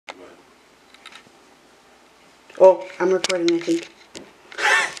Oh, I'm recording, I think.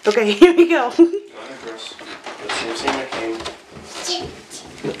 Okay, here we go. Go ahead, Chris. Let's see if Santa came.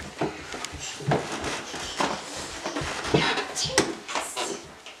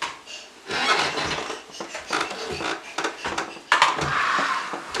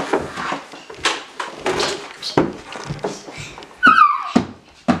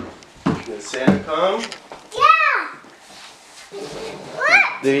 Did Santa come? Yeah!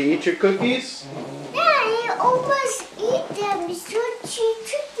 What? Did he eat your cookies? Yeah, he almost eat them. It's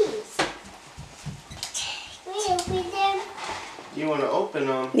cookies. Will you open them? You want to open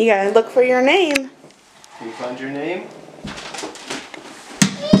them? You gotta look for your name. Can you find your name?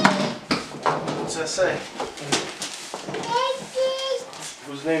 What's that say?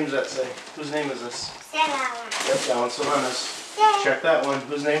 Whose name does that say? Whose name is this? Yep, that one's Solana's. Check that one.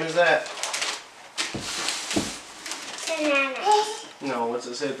 Whose name is that? No, what's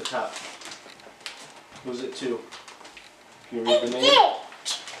it say at the top? Who's it to? Can you read the name?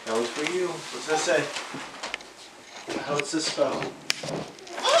 That one's for you. What's that say? What's this spell?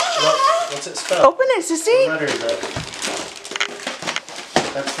 What's it spell? Open it, Sissy. What letter is that?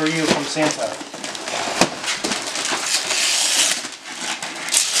 That's for you from Santa.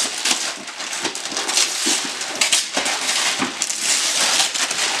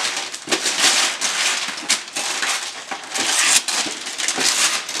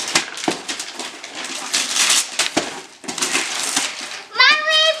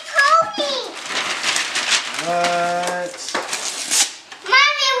 What?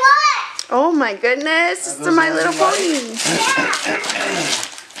 Mommy, what? Oh my goodness, it's those My the Little ones you like? Pony.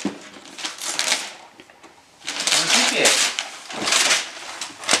 What did you get?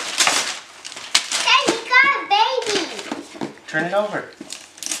 Dad, you got a baby. Turn it over.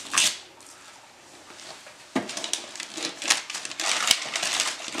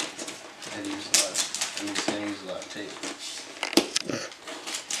 I use a lot of tape.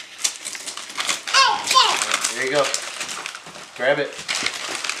 There you go. Grab it.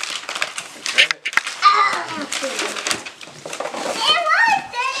 Grab it.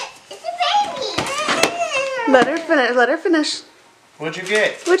 It's a baby. Let her finish. Let her finish. What'd you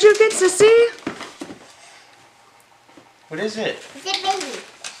get? What'd you get, Sissy? What is it? It's a baby.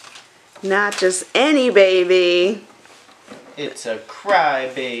 Not just any baby. It's a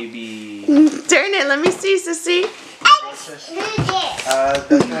crybaby. Turn it. Let me see, Sissy. Who's this?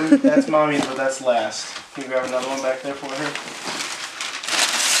 That's mommy's, but that's last. Can you grab another one back there for her?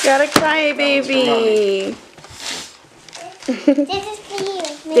 Got a cry baby. This is for you.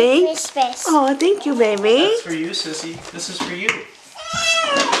 Merry Thanks. Christmas. Oh, thank you, baby. That's for you, Sissy. This is for you.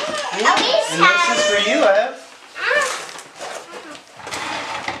 Are we And this is for you, Ev.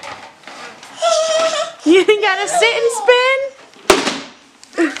 You gotta sit and spin.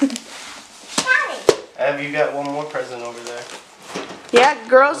 Ev, you got one more present over there. Yeah,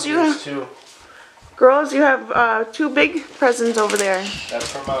 girls, you Here's have two. two big presents over there. That's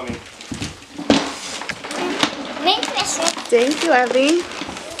for mommy. Merry Christmas. Thank you, Evie.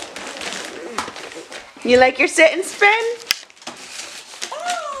 You like your sit and spin?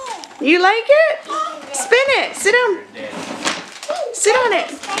 You like it? Spin it. Sit down. Your daddy. Sit on it.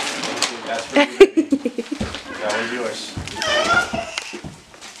 That's for you, baby. That was yours.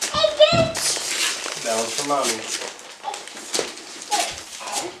 That one's for mommy.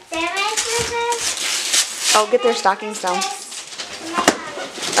 Oh, get their stockings down.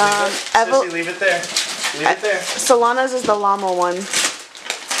 Sissy, leave it there. Leave it there. Solana's is the llama one.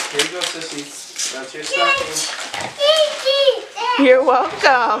 Here you go, Sissy. That's your stocking. You're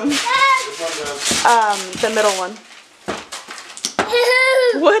welcome. Which one does? The middle one.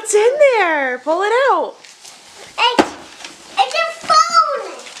 What's in there? Pull it out. It's a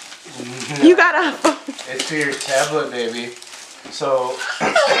phone. You got a phone. It's for your tablet, baby. So,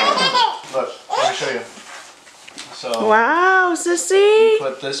 look, let me show you. So, Wow, you Sissy.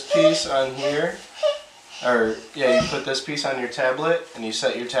 put this piece on here, or yeah, you put this piece on your tablet, and you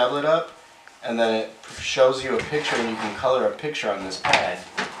set your tablet up, and then it shows you a picture, and you can color a picture on this pad.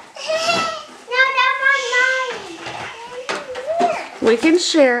 We can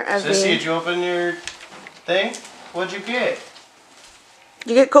share, Sissy, did Evie. you open your thing? What'd you get?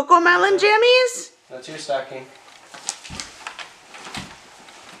 You get Cocoa Melon jammies? That's your stocking.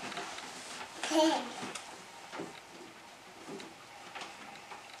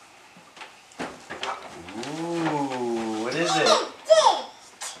 Ooh, what is it?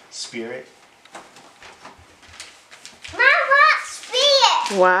 Spirit.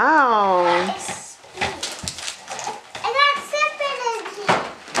 Wow.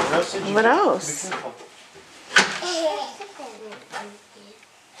 What else did you What get? else? Be careful.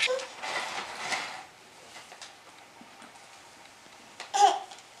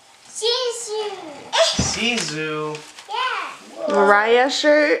 Zizu. Yeah. Mariah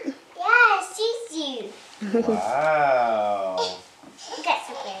shirt. Yeah, Zizu. Wow. I got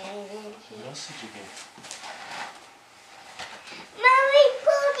something. What else did you get? Mommy,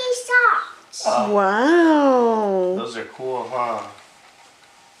 boogie socks. Oh, Wow. those are cool, huh?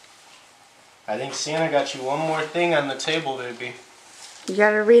 I think Santa got you one more thing on the table, baby. You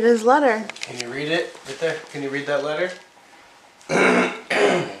gotta read his letter. Can you read it? Right there. Can you read that letter?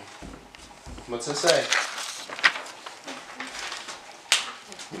 What's it say?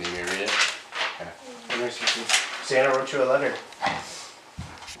 You need me to read it? Okay. Let me see. Santa wrote you a letter.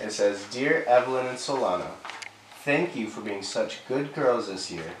 It says, Dear Evelyn and Solana, thank you for being such good girls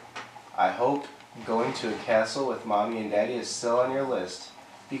this year. I hope going to a castle with Mommy and Daddy is still on your list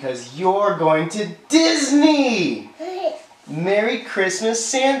because you're going to Disney! Merry Christmas,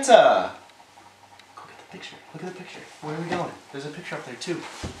 Santa! Go get the picture. Look at the picture. Where are we going? There's a picture up there too.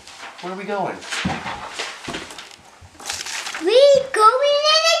 Where are we going? We going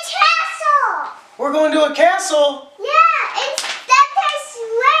in a castle. We're going to a castle! Yeah, it's Santa's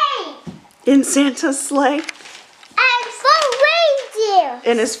sleigh. In Santa's sleigh. And 4 reindeer.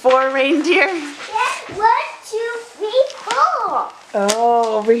 And his 4 reindeer. Yeah, 1, 2, 3, 4.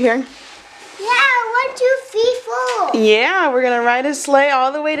 Oh, over here. Yeah, 1, 2, 3, 4. Yeah, we're gonna ride his sleigh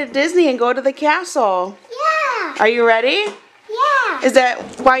all the way to Disney and go to the castle. Yeah. Are you ready? Yeah. Is that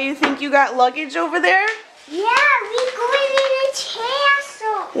why you think you got luggage over there? Yeah, we going in a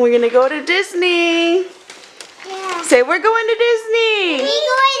castle. We're gonna go to Disney. Yeah. Say, we're going to Disney. We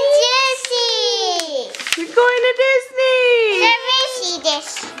going Disney. We're going to Disney. Let me see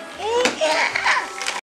this.